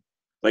medicine.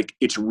 Like,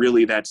 it's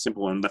really that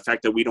simple. And the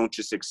fact that we don't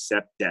just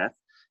accept death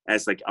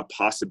as like a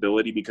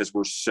possibility because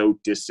we're so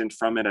distant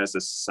from it as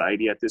a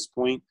society at this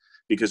point,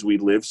 because we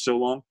live so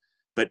long.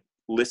 But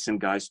listen,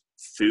 guys,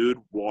 food,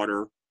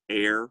 water,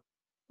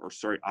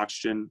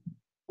 oxygen,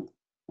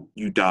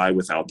 you die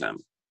without them.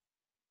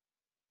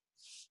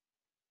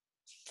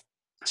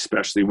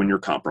 Especially when you're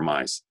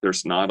compromised.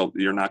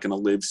 You're not going to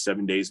live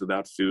 7 days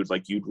without food.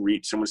 Like you'd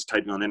read, someone's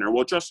typing on the internet,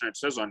 well, Justin, it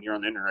says on here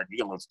on the internet, you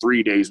can live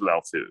 3 days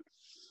without food.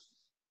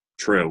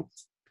 True.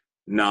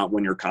 Not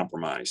when you're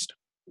compromised.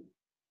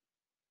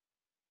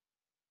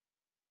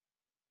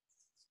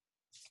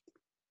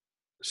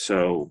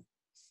 So,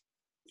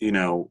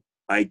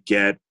 I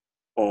get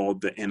all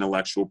the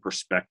intellectual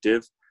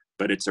perspective,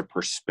 but it's a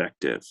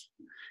perspective.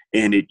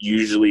 And it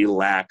usually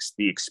lacks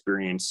the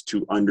experience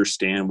to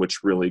understand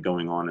what's really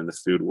going on in the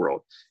food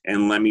world.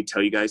 And let me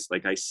tell you guys,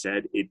 like I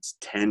said, it's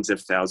tens of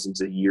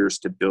thousands of years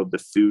to build the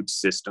food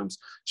systems,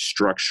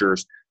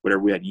 structures,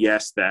 whatever we had.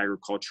 Yes, the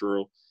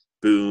agricultural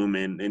boom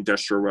and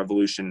industrial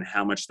revolution,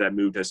 how much that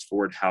moved us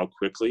forward, how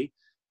quickly.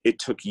 It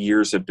took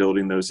years of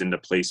building those into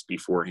place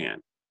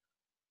beforehand.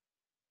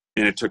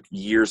 And it took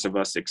years of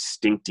us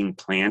extincting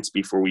plants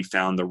before we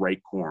found the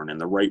right corn and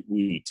the right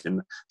wheat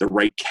and the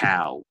right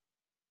cow.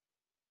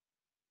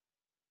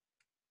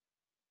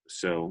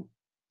 So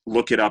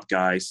look it up,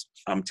 guys.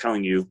 I'm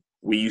telling you,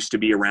 we used to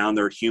be around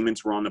there.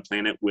 Humans were on the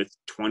planet with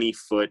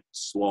 20-foot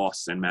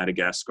sloths in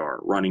Madagascar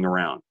running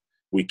around.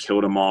 We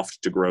killed them off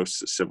to grow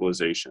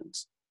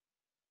civilizations.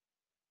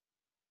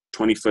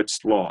 20-foot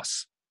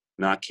sloths,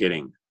 not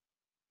kidding.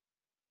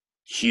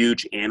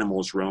 Huge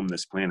animals roam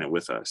this planet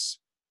with us.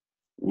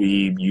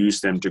 We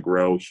use them to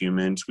grow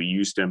humans. We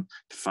use them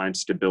to find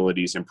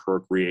stabilities and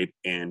procreate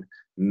and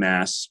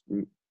mass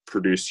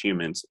produce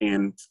humans,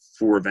 and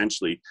for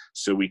eventually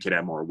so we could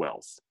have more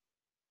wealth.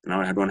 And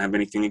I don't have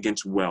anything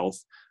against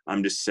wealth.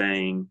 I'm just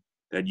saying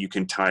that you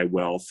can tie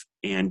wealth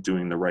and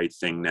doing the right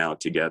thing now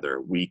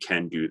together. We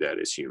can do that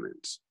as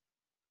humans.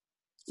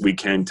 We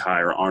can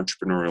tie our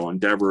entrepreneurial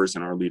endeavors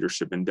and our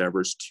leadership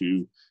endeavors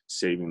to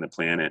saving the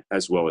planet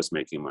as well as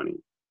making money.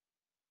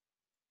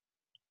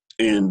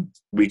 And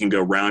we can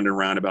go round and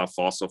round about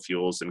fossil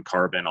fuels and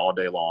carbon all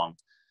day long.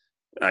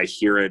 I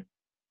hear it.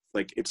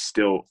 Like, it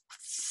still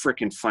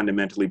freaking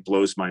fundamentally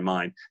blows my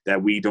mind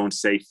that we don't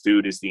say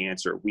food is the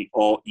answer. We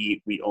all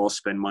eat. We all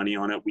spend money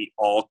on it. We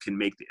all can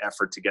make the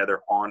effort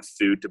together on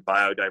food to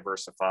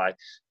biodiversify,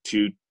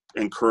 to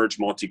encourage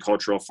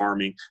multicultural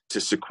farming, to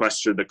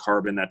sequester the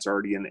carbon that's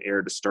already in the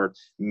air, to start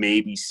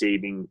maybe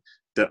saving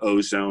the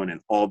ozone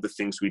and all the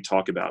things we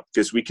talk about,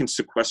 because we can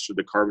sequester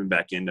the carbon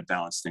back in to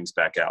balance things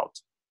back out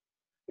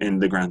in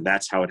the ground.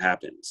 That's how it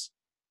happens.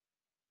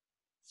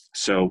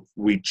 So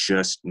we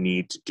just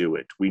need to do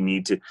it. We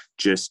need to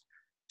just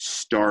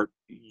start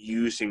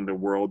using the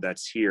world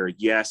that's here.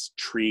 Yes,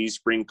 trees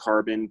bring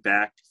carbon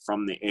back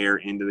from the air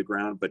into the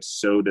ground, but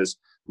so does,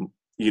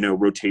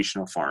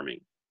 rotational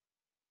farming.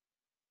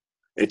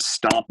 It's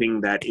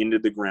stomping that into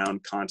the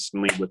ground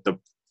constantly with the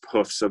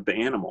hoofs of the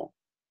animal.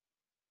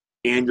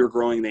 And you're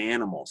growing the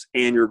animals,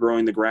 and you're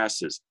growing the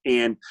grasses,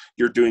 and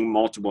you're doing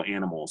multiple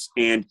animals,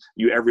 and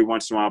you every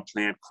once in a while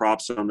plant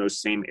crops on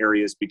those same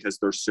areas because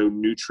they're so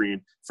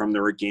nutrient from the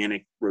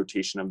organic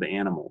rotation of the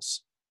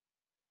animals.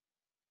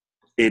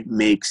 It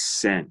makes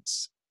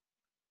sense.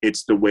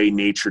 It's the way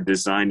nature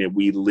designed it.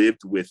 We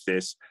lived with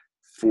this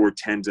for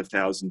tens of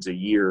thousands of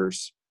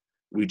years.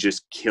 We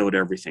just killed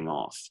everything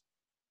off.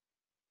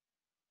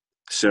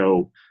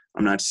 So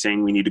I'm not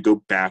saying we need to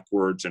go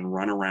backwards and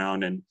run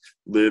around and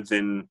live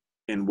in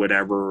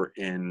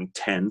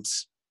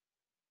tents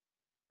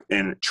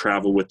and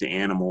travel with the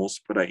animals,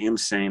 but I am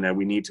saying that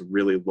we need to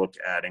really look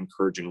at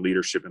encouraging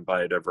leadership and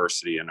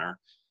biodiversity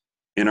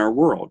in our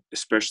world,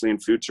 especially in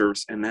food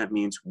service. And that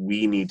means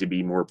we need to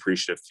be more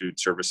appreciative of food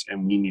service,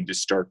 and we need to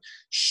start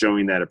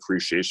showing that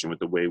appreciation with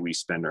the way we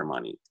spend our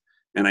money.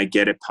 And I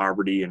get it,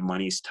 poverty and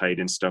money's tight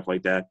and stuff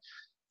like that.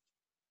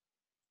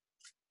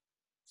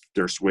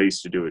 There's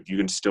ways to do it. You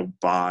can still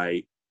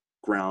buy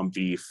ground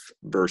beef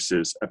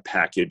versus a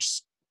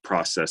packaged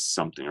processed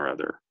something or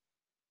other.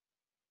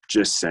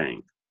 Just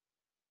saying.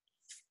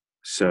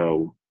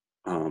 So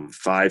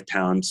 5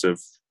 pounds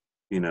of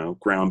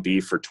ground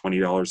beef for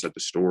 $20 at the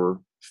store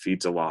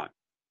feeds a lot.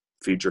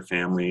 Feeds your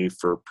family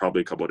for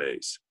probably a couple of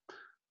days.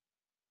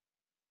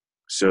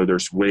 So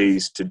there's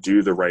ways to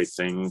do the right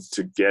thing,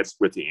 to get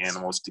with the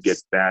animals, to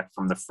get back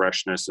from the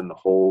freshness and the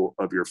whole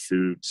of your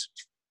foods.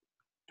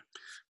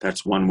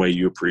 That's one way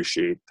you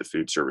appreciate the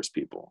food service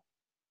people.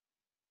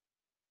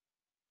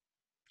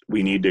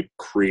 We need to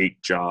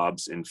create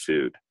jobs in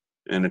food,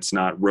 and it's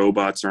not,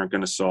 robots aren't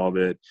going to solve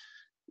it.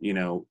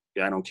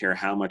 I don't care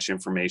how much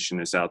information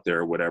is out there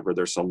or whatever.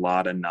 There's a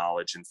lot of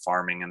knowledge in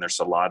farming, and there's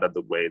a lot of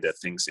the way that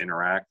things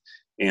interact,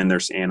 and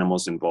there's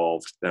animals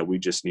involved that we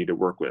just need to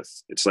work with.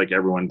 It's like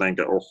everyone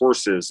or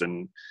horses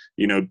and,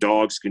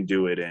 dogs can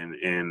do it,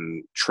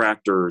 and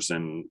tractors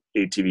and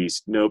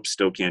ATVs. Nope,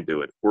 still can't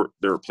do it. Or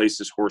there are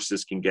places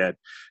horses can get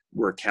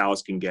where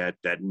cows can get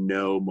that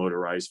no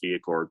motorized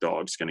vehicle or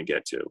dog's going to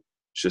get to.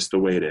 It's just the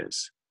way it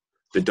is.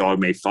 The dog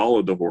may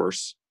follow the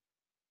horse.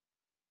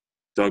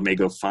 Dog may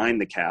go find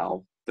the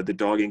cow, but the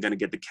dog ain't going to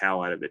get the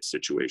cow out of its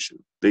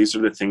situation. These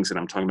are the things that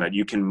I'm talking about.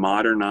 You can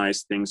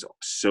modernize things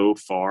so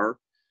far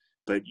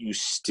but you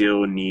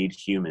still need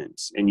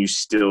humans and you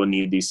still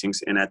need these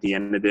things. And at the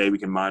end of the day, we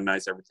can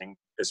modernize everything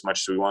as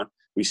much as we want.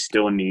 We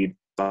still need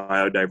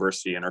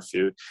biodiversity in our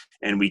food,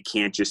 and we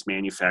can't just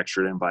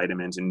manufacture it in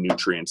vitamins and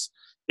nutrients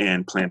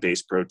and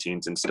plant-based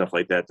proteins and stuff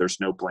like that. There's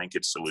no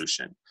blanket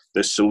solution.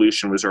 The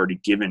solution was already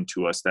given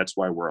to us. That's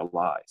why we're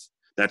alive.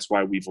 That's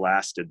why we've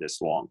lasted this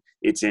long.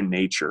 It's in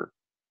nature.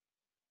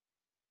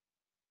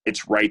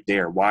 It's right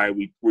there. Why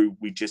we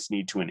just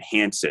need to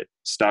enhance it.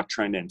 Stop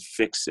trying to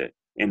fix it.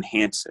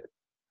 Enhance it.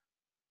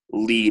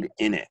 Lead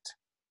in it.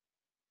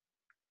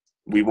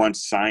 We want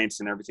science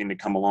and everything to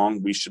come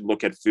along. We should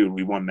look at food.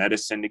 We want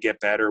medicine to get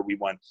better. We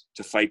want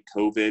to fight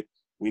COVID.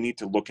 We need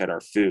to look at our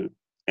food.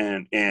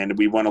 And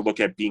we want to look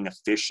at being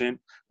efficient.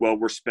 Well,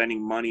 we're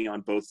spending money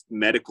on both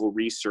medical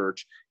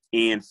research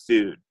and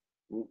food.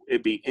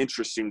 It'd be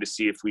interesting to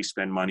see if we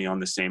spend money on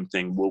the same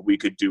thing, what we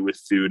could do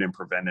with food and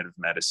preventative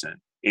medicine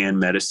and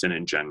medicine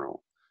in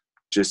general.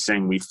 Just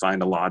saying we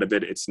find a lot of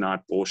it. It's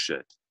not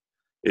bullshit.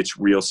 It's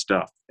real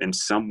stuff. And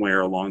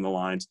somewhere along the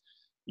lines,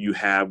 you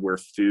have where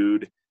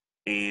food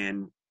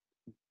and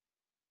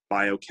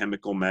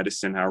biochemical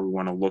medicine, however we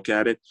want to look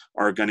at it,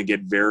 are going to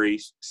get very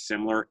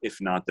similar,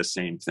 if not the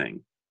same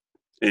thing,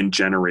 in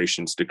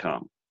generations to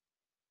come.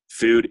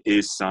 Food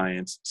is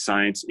science.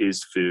 Science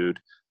is food.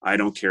 I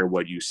don't care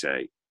what you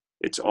say.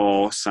 It's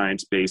all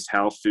science-based.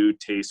 How food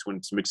tastes when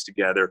it's mixed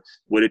together,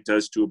 what it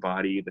does to a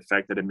body, the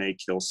fact that it may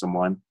kill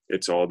someone,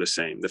 it's all the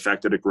same. The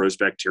fact that it grows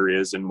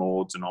bacteria and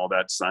molds and all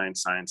that,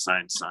 science.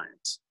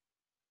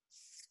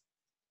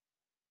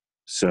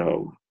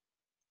 So,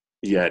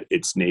 yet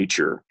it's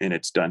nature and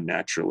it's done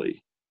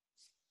naturally.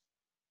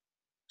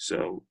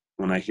 So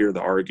when I hear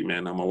the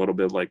argument, I'm a little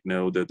bit like,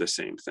 no, they're the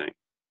same thing.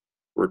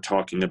 We're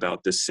talking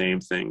about the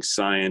same thing.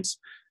 Science.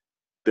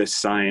 The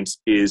science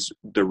is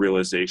the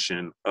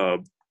realization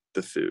of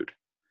the food,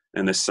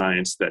 and the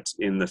science that's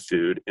in the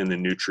food, and the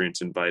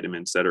nutrients and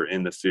vitamins that are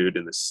in the food,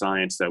 and the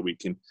science that we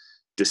can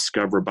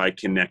discover by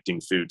connecting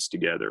foods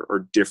together,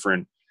 or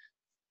different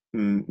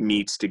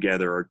meats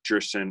together, or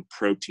different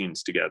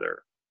proteins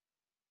together.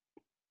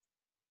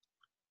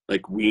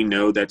 Like, we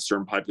know that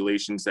certain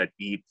populations that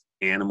eat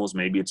animals,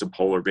 maybe it's a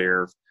polar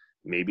bear,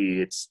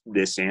 maybe it's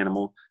this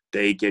animal,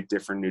 they get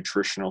different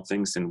nutritional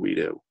things than we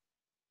do.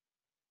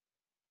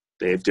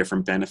 They have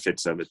different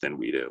benefits of it than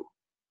we do,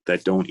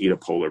 that don't eat a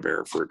polar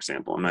bear, for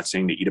example. I'm not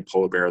saying to eat a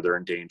polar bear, they're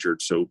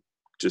endangered, so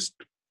just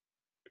a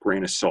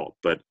grain of salt.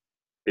 But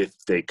if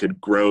they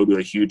could grow to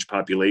a huge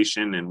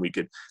population and we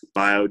could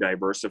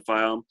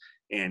biodiversify them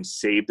and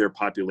save their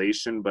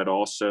population, but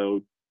also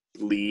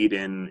lead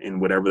in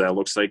whatever that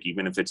looks like,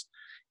 even if it's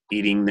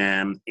eating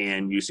them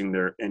and using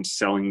and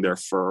selling their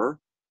fur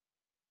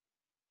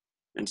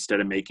instead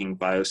of making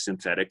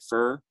biosynthetic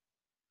fur,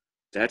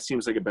 that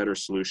seems like a better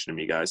solution to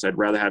me, guys. I'd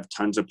rather have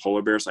tons of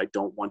polar bears. I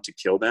don't want to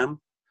kill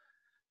them,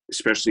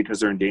 especially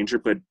because they're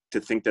endangered, but to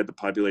think that the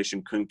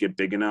population couldn't get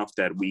big enough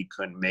that we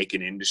couldn't make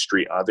an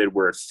industry of it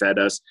where it fed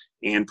us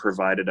and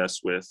provided us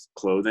with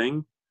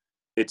clothing,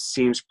 it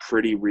seems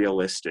pretty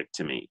realistic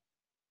to me.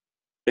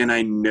 And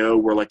I know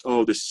we're like,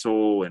 oh, the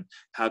soul, and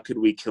how could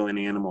we kill an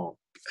animal?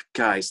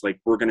 Guys, like,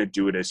 we're going to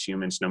do it as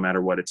humans no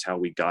matter what. It's how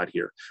we got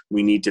here.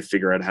 We need to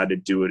figure out how to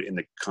do it in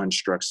the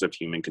constructs of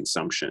human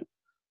consumption.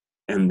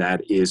 And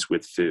that is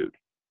with food.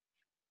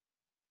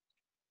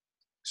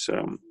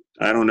 So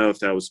I don't know if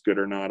that was good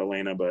or not,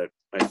 Elena, but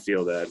I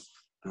feel that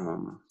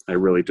I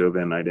really dove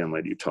in. I didn't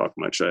let you talk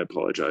much. I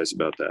apologize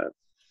about that.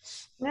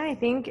 No, I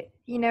think,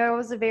 it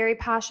was a very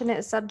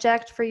passionate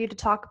subject for you to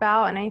talk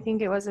about, and I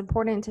think it was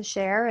important to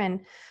share,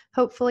 and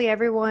hopefully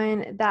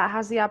everyone that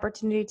has the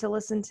opportunity to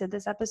listen to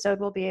this episode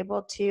will be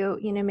able to,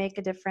 make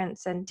a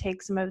difference and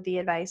take some of the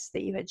advice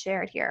that you had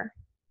shared here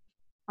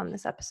on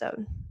this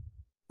episode.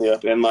 Yeah,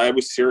 and I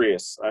was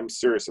serious. I'm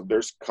serious. If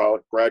there's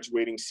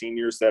graduating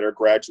seniors that are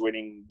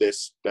graduating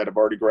that have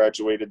already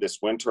graduated this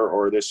winter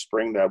or this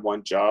spring that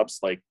want jobs,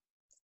 like,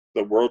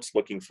 the world's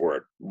looking for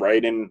it,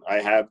 right? And I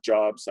have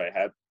jobs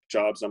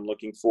I'm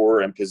looking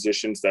for, and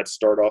positions that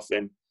start off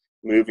in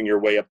moving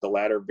your way up the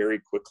ladder very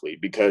quickly,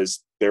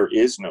 because there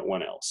is no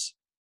one else.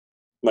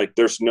 Like,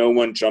 there's no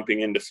one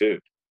jumping into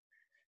food.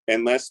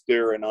 Unless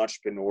they're an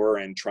entrepreneur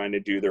and trying to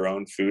do their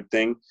own food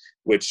thing,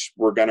 which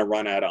we're going to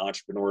run out of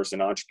entrepreneurs,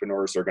 and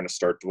entrepreneurs are going to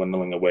start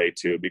dwindling away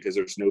too, because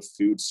there's no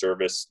food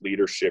service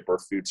leadership or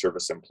food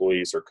service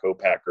employees or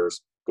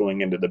co-packers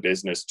going into the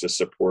business to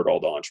support all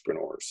the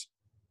entrepreneurs.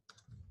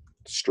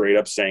 Straight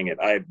up saying it.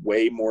 I have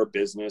way more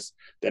business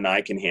than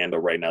I can handle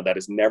right now. That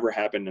has never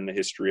happened in the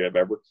history of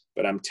ever,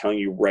 but I'm telling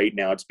you right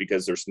now, it's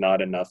because there's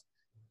not enough.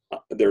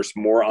 There's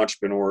more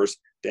entrepreneurs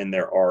than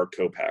there are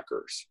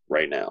co-packers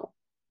right now.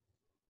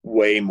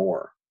 Way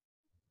more.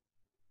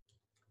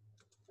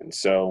 And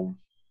so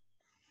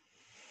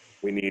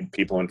we need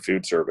people in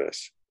food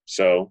service.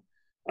 So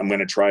I'm going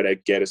to try to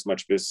get as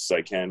much business as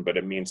I can, but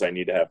it means I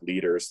need to have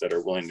leaders that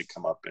are willing to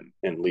come up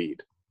and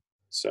lead.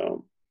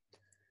 So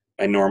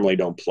I normally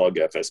don't plug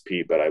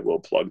FSP, but I will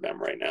plug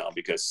them right now,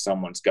 because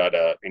someone's got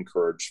to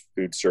encourage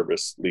food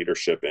service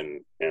leadership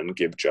and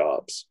give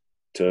jobs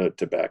to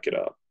back it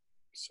up.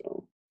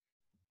 So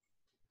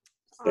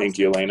Thank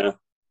you, Elena.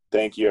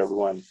 Thank you,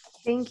 everyone.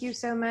 Thank you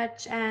so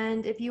much.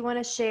 And if you want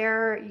to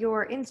share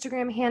your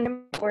Instagram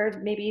handle or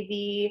maybe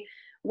the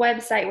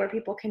website where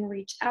people can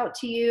reach out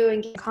to you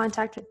and get in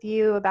contact with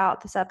you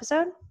about this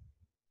episode.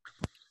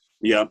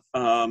 Yep.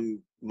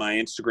 My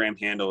Instagram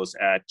handle is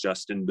at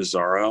Justin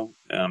Bizzarro.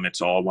 It's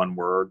all one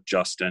word,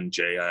 Justin,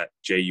 Justin,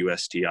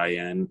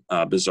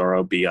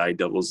 Bizzarro,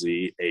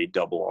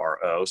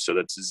 Bizzarro. So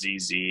that's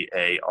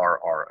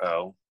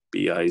Zzarro,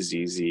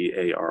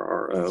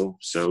 Bizzarro.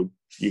 So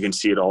you can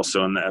see it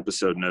also in the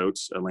episode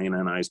notes. Elena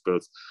and I's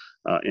both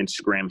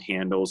Instagram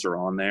handles are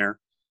on there.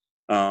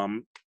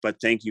 But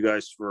thank you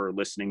guys for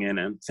listening in,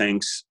 and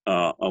thanks,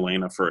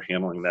 Elena, for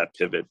handling that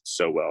pivot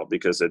so well,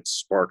 because it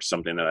sparked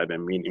something that I've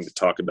been meaning to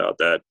talk about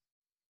that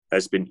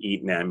has been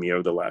eating at me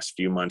over the last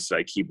few months that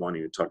I keep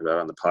wanting to talk about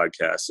on the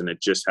podcast. And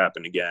it just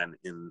happened again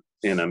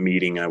in a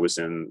meeting I was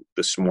in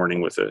this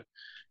morning with a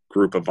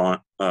group of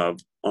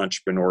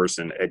entrepreneurs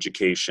in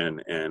education,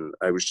 and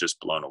I was just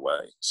blown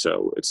away.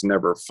 So it's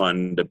never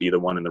fun to be the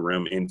one in the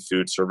room in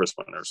food service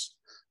when there's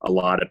a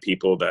lot of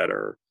people that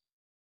are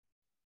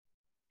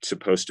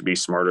supposed to be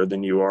smarter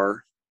than you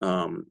are,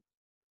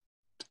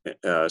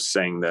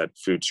 saying that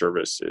food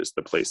service is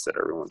the place that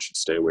everyone should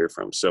stay away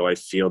from. So I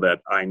feel that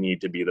I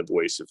need to be the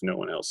voice if no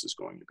one else is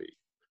going to be.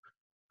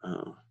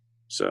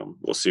 So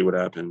we'll see what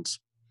happens.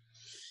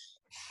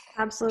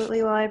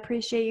 Absolutely. Well, I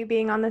appreciate you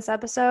being on this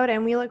episode,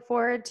 and we look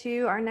forward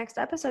to our next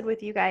episode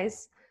with you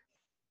guys.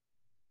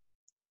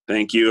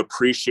 Thank you.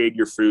 Appreciate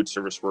your food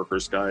service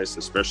workers, guys,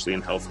 especially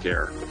in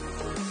healthcare.